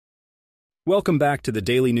Welcome back to the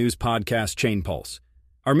daily news podcast Chain Pulse.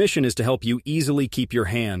 Our mission is to help you easily keep your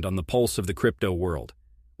hand on the pulse of the crypto world.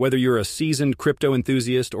 Whether you're a seasoned crypto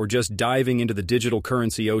enthusiast or just diving into the digital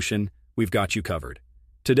currency ocean, we've got you covered.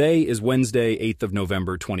 Today is Wednesday, 8th of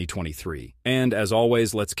November, 2023. And as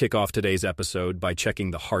always, let's kick off today's episode by checking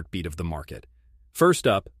the heartbeat of the market. First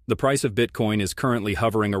up, the price of Bitcoin is currently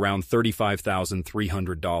hovering around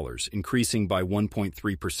 $35,300, increasing by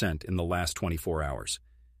 1.3% in the last 24 hours.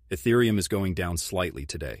 Ethereum is going down slightly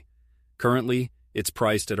today. Currently, it's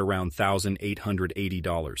priced at around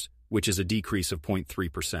 $1,880, which is a decrease of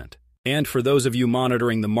 0.3%. And for those of you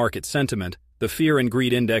monitoring the market sentiment, the Fear and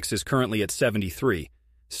Greed Index is currently at 73,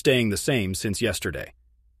 staying the same since yesterday.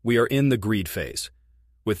 We are in the greed phase.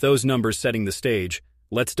 With those numbers setting the stage,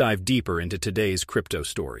 let's dive deeper into today's crypto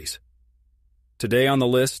stories. Today on the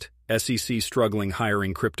list, SEC struggling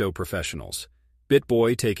hiring crypto professionals,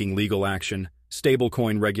 Bitboy taking legal action,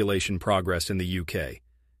 Stablecoin Regulation Progress in the UK,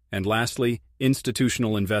 and lastly,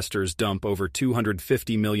 institutional investors dump over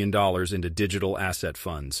 $250 million into digital asset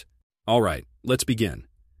funds. All right, let's begin.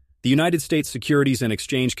 The United States Securities and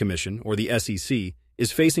Exchange Commission, or the SEC,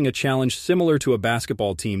 is facing a challenge similar to a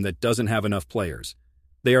basketball team that doesn't have enough players.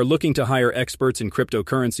 They are looking to hire experts in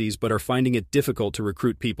cryptocurrencies but are finding it difficult to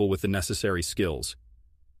recruit people with the necessary skills.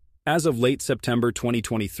 As of late September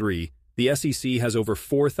 2023, the SEC has over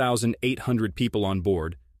 4,800 people on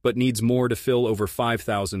board, but needs more to fill over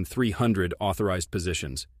 5,300 authorized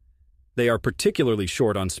positions. They are particularly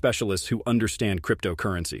short on specialists who understand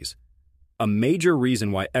cryptocurrencies. A major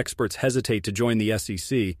reason why experts hesitate to join the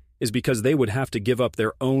SEC is because they would have to give up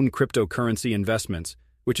their own cryptocurrency investments,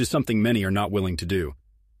 which is something many are not willing to do.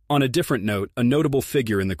 On a different note, a notable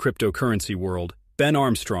figure in the cryptocurrency world, Ben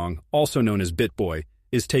Armstrong, also known as Bitboy,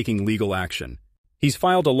 is taking legal action. He's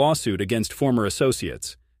filed a lawsuit against former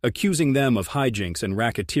associates, accusing them of hijinks and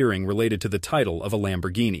racketeering related to the title of a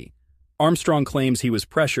Lamborghini. Armstrong claims he was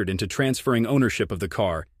pressured into transferring ownership of the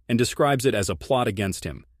car and describes it as a plot against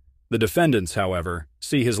him. The defendants, however,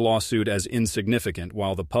 see his lawsuit as insignificant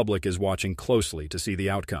while the public is watching closely to see the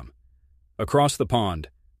outcome. Across the pond,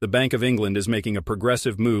 the Bank of England is making a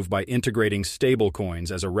progressive move by integrating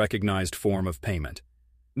stablecoins as a recognized form of payment.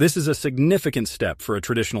 This is a significant step for a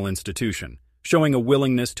traditional institution, showing a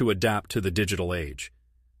willingness to adapt to the digital age.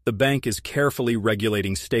 The bank is carefully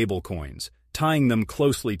regulating stablecoins, tying them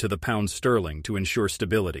closely to the pound sterling to ensure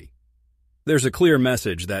stability. There's a clear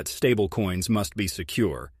message that stablecoins must be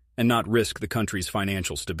secure and not risk the country's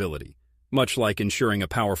financial stability, much like ensuring a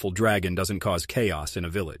powerful dragon doesn't cause chaos in a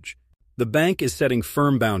village. The bank is setting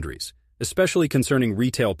firm boundaries, especially concerning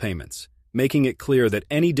retail payments, making it clear that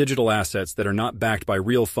any digital assets that are not backed by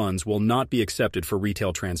real funds will not be accepted for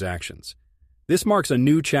retail transactions. This marks a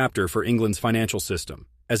new chapter for England's financial system,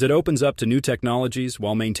 as it opens up to new technologies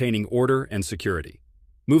while maintaining order and security.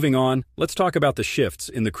 Moving on, let's talk about the shifts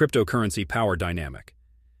in the cryptocurrency power dynamic.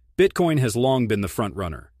 Bitcoin has long been the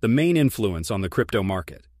front-runner, the main influence on the crypto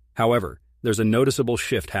market. However, there's a noticeable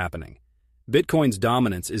shift happening. Bitcoin's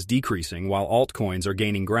dominance is decreasing while altcoins are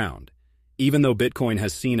gaining ground. Even though Bitcoin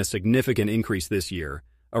has seen a significant increase this year,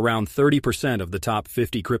 around 30% of the top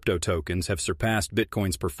 50 crypto tokens have surpassed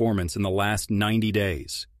Bitcoin's performance in the last 90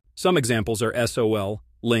 days. Some examples are SOL,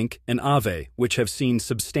 Link, and Aave, which have seen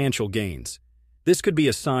substantial gains. This could be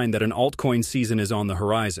a sign that an altcoin season is on the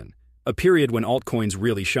horizon, a period when altcoins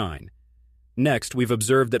really shine. Next, we've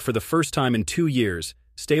observed that for the first time in 2 years,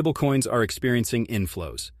 stablecoins are experiencing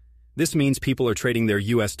inflows. This means people are trading their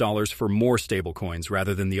US dollars for more stablecoins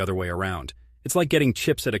rather than the other way around. It's like getting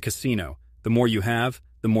chips at a casino. The more you have,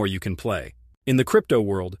 the more you can play. In the crypto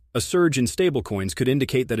world, a surge in stablecoins could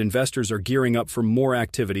indicate that investors are gearing up for more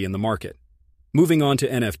activity in the market. Moving on to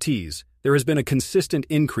NFTs, there has been a consistent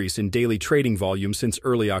increase in daily trading volume since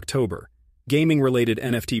early October. Gaming-related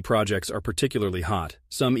NFT projects are particularly hot,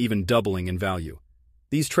 some even doubling in value.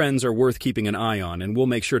 These trends are worth keeping an eye on, and we'll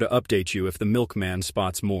make sure to update you if the milkman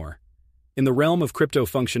spots more. In the realm of crypto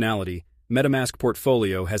functionality, MetaMask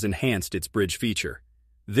Portfolio has enhanced its bridge feature.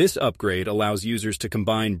 This upgrade allows users to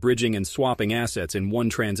combine bridging and swapping assets in one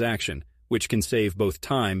transaction, which can save both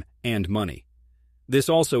time and money. This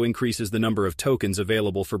also increases the number of tokens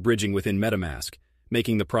available for bridging within MetaMask,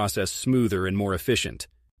 making the process smoother and more efficient.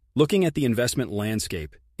 Looking at the investment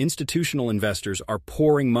landscape, institutional investors are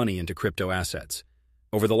pouring money into crypto assets.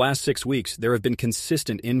 Over the last 6 weeks, there have been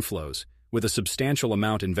consistent inflows, with a substantial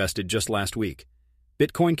amount invested just last week.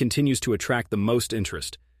 Bitcoin continues to attract the most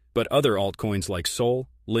interest, but other altcoins like Sol,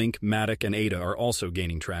 Link, Matic, and ADA are also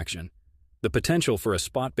gaining traction. The potential for a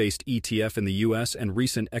spot-based ETF in the US and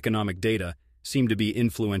recent economic data seem to be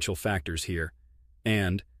influential factors here.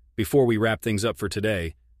 And, before we wrap things up for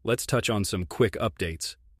today, let's touch on some quick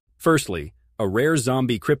updates. Firstly, a rare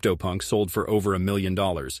zombie CryptoPunk sold for over $1 million,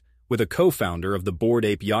 with a co-founder of the Bored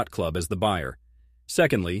Ape Yacht Club as the buyer.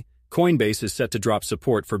 Secondly, Coinbase is set to drop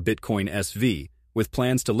support for Bitcoin SV, with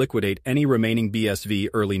plans to liquidate any remaining BSV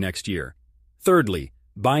early next year. Thirdly,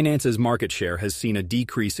 Binance's market share has seen a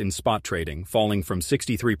decrease in spot trading, falling from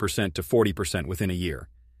 63% to 40% within a year.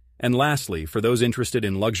 And lastly, for those interested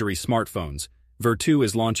in luxury smartphones, Vertu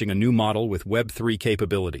is launching a new model with Web3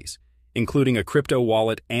 capabilities, including a crypto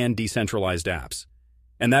wallet and decentralized apps.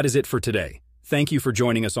 And that is it for today. Thank you for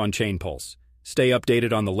joining us on ChainPulse. Stay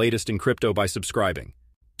updated on the latest in crypto by subscribing.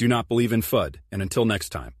 Do not believe in FUD, and until next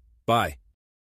time, bye.